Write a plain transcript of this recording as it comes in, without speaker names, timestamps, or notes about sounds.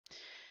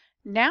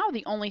Now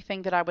the only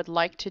thing that I would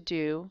like to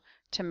do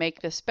to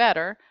make this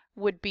better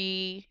would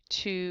be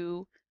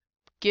to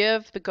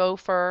give the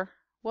gopher,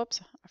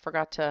 whoops, I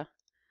forgot to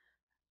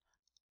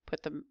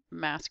put the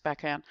mask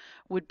back on,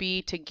 would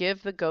be to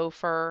give the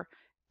gopher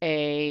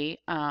a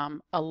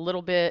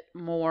little bit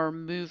more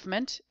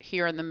movement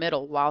here in the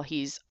middle while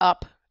he's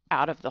up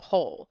out of the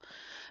hole.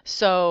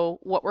 So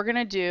what we're going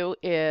to do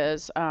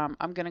is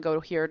I'm going to go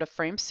here to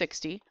frame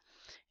 60,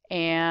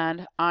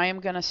 and I am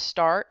going to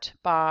start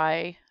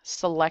by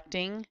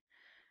selecting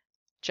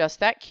just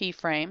that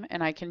keyframe,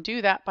 and I can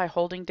do that by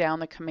holding down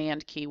the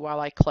command key while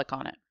I click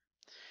on it.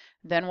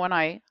 Then when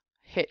I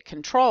hit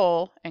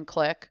Control and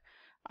click,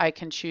 I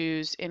can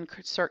choose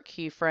Insert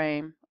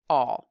Keyframe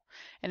All.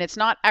 And it's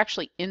not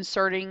actually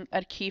inserting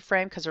a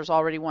keyframe because there's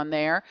already one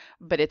there,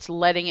 but it's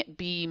letting it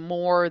be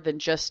more than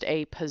just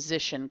a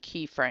position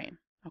keyframe.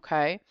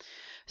 Okay,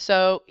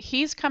 so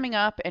he's coming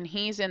up and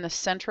he's in the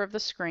center of the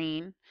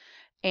screen,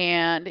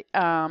 and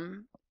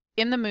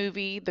in the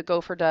movie, the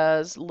gopher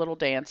does little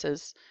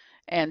dances,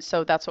 and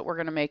so that's what we're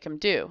going to make him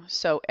do.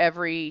 So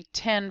every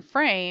 10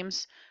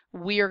 frames,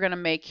 we are going to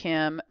make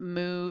him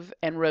move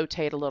and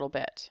rotate a little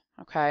bit.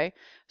 Okay,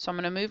 so I'm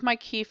going to move my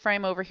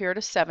keyframe over here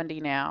to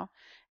 70 now,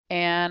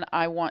 and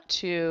I want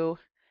to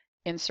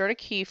insert a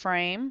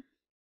keyframe,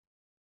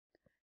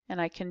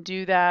 and I can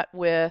do that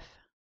with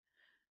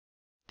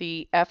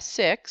the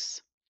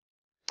F6,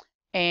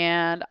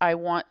 and I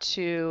want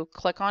to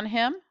click on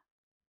him.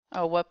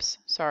 Oh, whoops,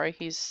 sorry,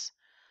 he's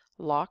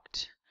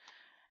locked,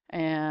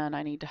 and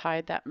I need to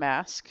hide that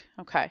mask.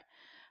 Okay,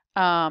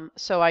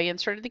 so I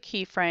inserted the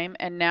keyframe,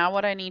 and now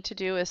what I need to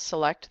do is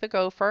select the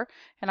gopher,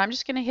 and I'm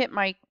just going to hit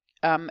my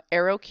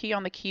arrow key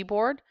on the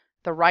keyboard,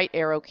 the right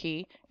arrow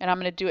key, and I'm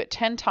going to do it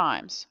 10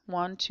 times.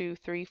 1, 2,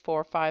 3,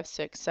 4, 5,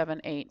 6,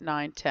 7, 8,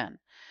 9, 10.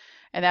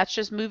 And that's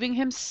just moving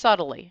him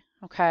subtly,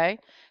 okay?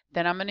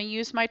 Then I'm going to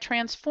use my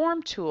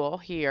transform tool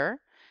here,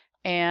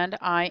 and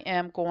I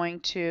am going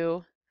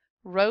to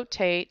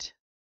rotate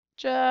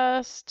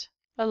just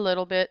a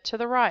little bit to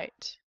the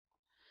right.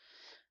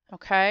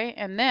 Okay,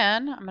 and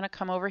then I'm going to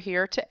come over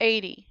here to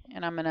 80,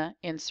 and I'm going to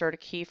insert a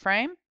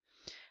keyframe.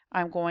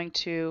 I'm going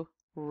to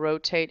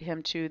rotate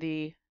him to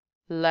the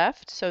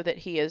left so that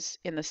he is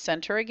in the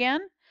center again,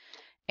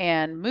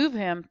 and move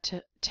him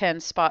to 10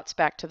 spots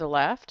back to the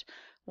left.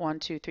 1,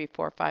 2, 3,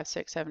 4, 5,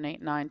 6, 7,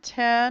 8, 9,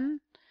 10.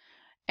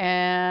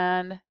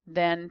 And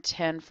then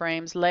 10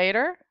 frames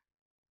later,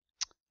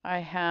 I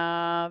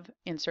have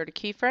insert a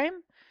keyframe,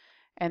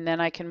 and then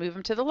I can move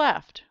him to the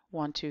left.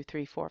 1, 2,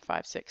 3, 4,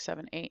 5, 6,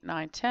 7, 8,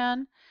 9,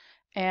 10,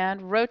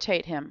 and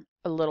rotate him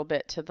a little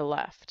bit to the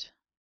left.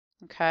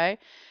 Okay,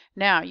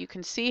 now you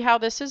can see how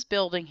this is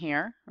building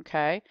here.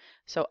 Okay,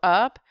 so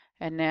up,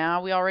 and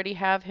now we already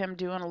have him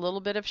doing a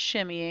little bit of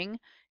shimmying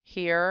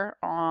here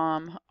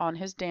on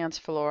his dance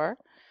floor.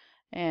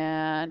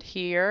 And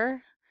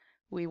here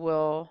we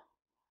will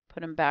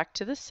put him back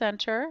to the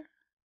center.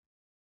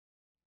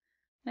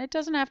 And it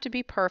doesn't have to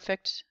be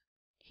perfect.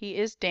 He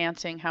is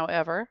dancing,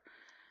 however.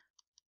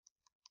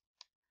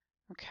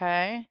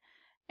 Okay,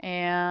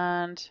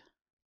 and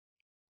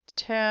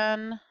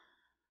 10,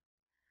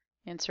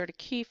 insert a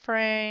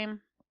keyframe,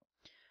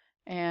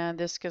 and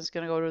this is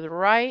going to go to the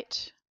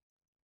right,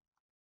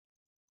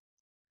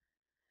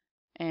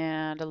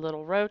 and a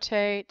little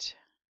rotate,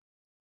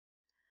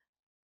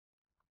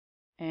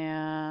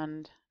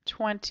 and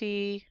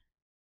 20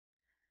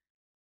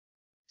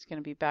 is going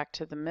to be back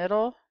to the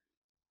middle.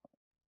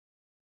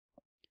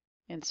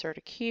 Insert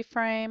a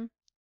keyframe.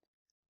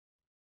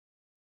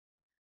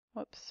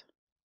 Whoops.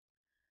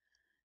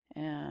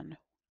 And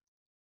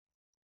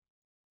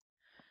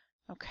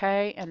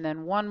okay, and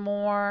then one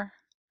more.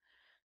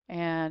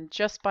 And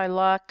just by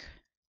luck,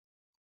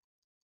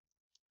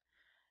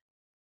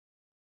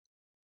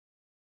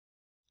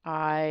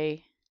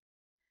 I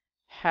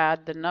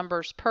had the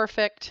numbers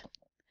perfect,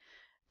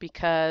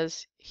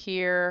 because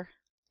here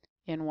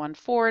in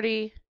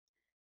 140,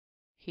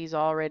 he's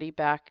already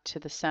back to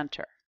the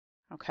center.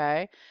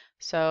 Okay,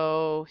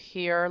 so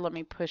here, let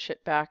me push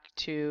it back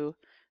to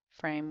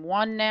frame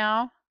 1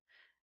 now,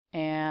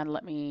 and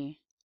let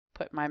me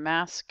put my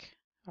mask,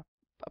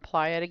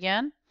 apply it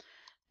again,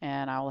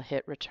 and I'll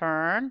hit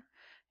return.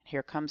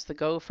 Here comes the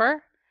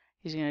gopher.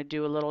 He's going to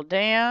do a little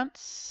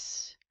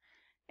dance,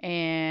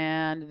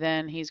 and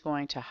then he's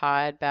going to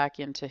hide back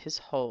into his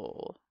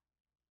hole.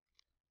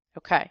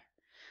 Okay,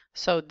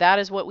 so that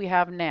is what we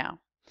have now.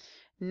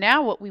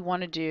 Now what we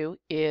want to do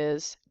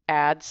is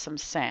add some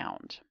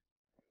sound.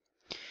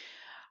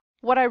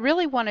 What I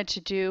really wanted to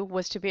do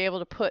was to be able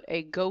to put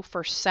a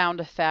gopher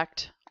sound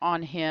effect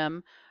on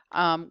him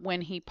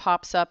when he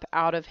pops up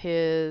out of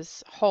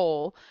his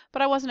hole,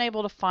 but I wasn't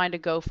able to find a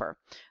gopher.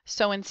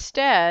 So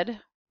instead,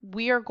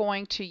 we are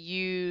going to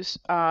use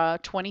a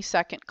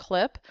 20-second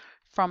clip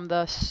from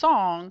the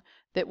song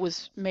that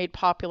was made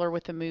popular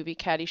with the movie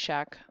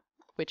Caddyshack,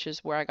 which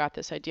is where I got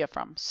this idea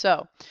from.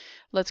 So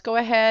let's go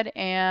ahead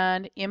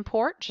and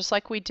import, just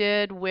like we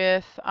did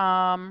with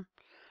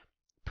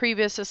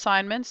previous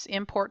assignments.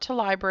 Import to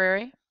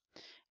library,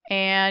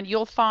 and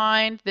you'll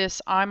find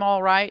this I'm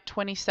all right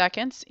 20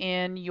 seconds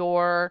in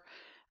your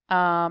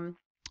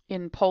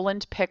in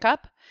Poland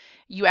pickup.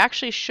 You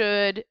actually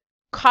should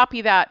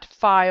copy that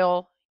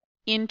file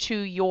into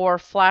your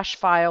flash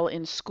file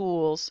in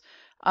schools.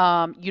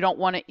 You don't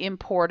want to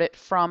import it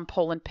from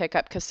Poland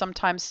pickup because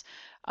sometimes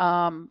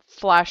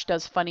Flash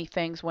does funny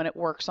things when it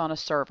works on a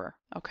server.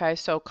 Okay,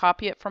 so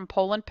copy it from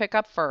Poland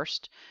pickup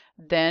first,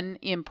 then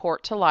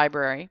import to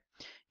library.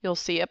 You'll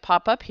see it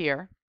pop up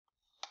here.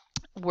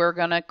 We're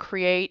going to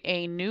create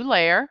a new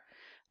layer,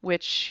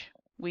 which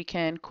we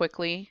can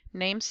quickly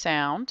name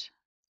sound.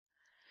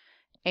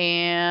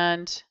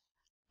 And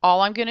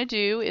all I'm going to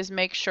do is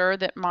make sure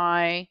that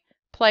my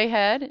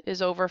playhead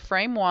is over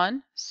frame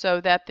 1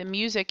 so that the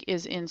music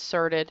is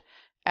inserted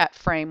at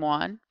frame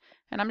 1.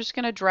 And I'm just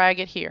going to drag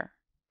it here.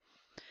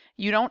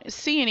 You don't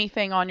see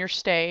anything on your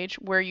stage.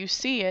 Where you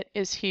see it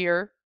is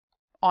here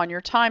on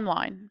your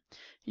timeline.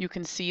 You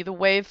can see the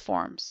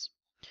waveforms.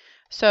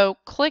 So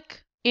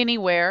click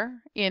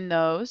anywhere in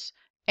those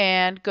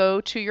and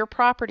go to your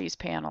properties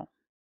panel.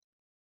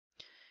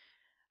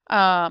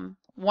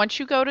 Once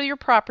you go to your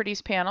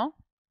properties panel,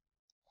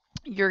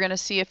 you're going to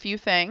see a few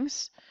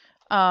things.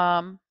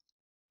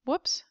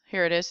 Whoops,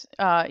 here it is.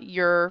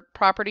 Your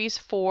properties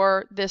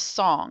for this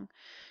song.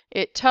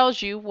 It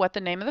tells you what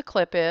the name of the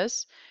clip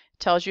is. It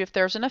tells you if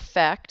there's an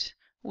effect.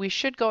 We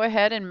should go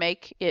ahead and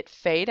make it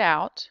fade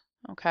out.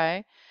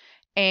 Okay.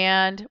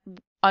 And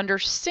under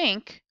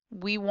sync,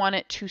 we want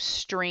it to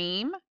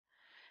stream,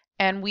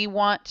 and we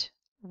want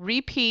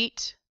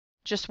repeat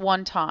just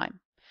one time.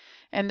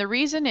 And the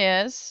reason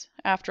is,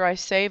 after I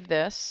save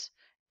this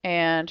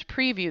and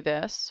preview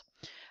this,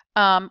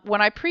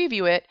 when I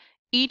preview it,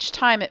 each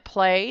time it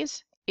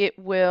plays, it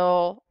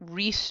will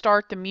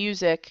restart the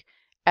music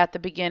at the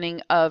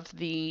beginning of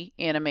the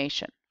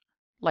animation,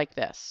 like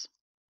this.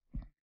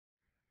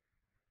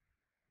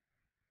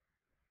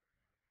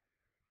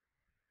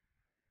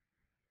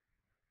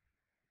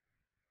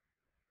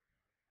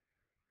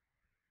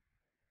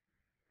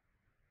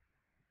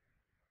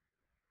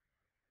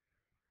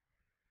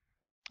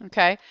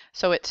 Okay,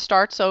 so it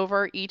starts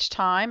over each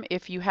time.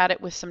 If you had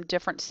it with some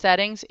different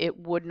settings, it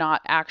would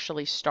not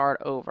actually start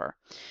over.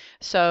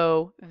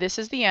 So this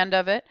is the end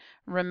of it.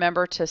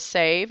 Remember to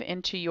save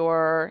into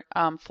your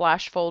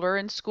Flash folder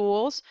in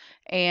schools,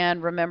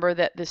 and remember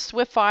that the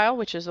Swift file,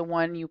 which is the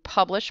one you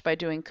publish by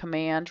doing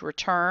Command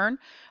Return,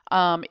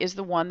 is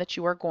the one that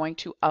you are going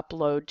to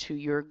upload to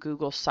your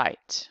Google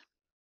site.